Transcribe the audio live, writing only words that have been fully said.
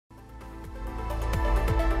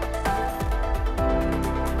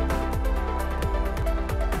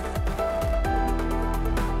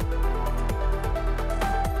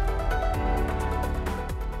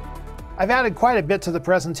I've added quite a bit to the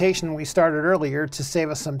presentation we started earlier to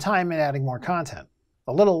save us some time in adding more content.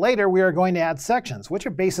 A little later, we are going to add sections, which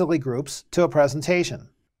are basically groups, to a presentation.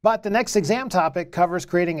 But the next exam topic covers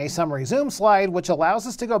creating a summary zoom slide, which allows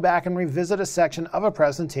us to go back and revisit a section of a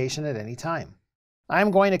presentation at any time.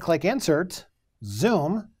 I'm going to click Insert,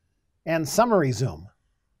 Zoom, and Summary Zoom.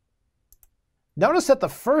 Notice that the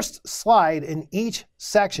first slide in each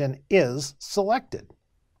section is selected.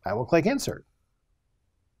 I will click Insert.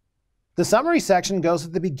 The summary section goes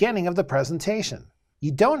at the beginning of the presentation.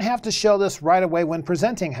 You don't have to show this right away when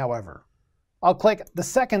presenting, however. I'll click the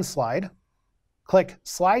second slide, click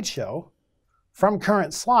Slideshow, from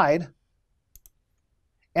Current Slide,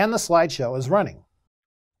 and the slideshow is running.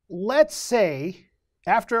 Let's say,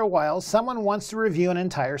 after a while, someone wants to review an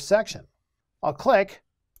entire section. I'll click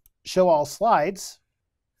Show All Slides,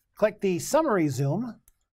 click the Summary Zoom,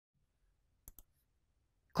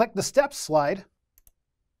 click the Steps slide,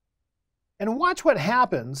 and watch what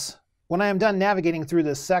happens when I am done navigating through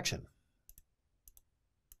this section.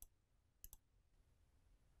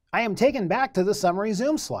 I am taken back to the Summary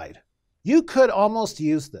Zoom slide. You could almost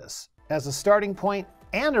use this as a starting point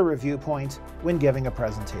and a review point when giving a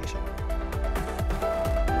presentation.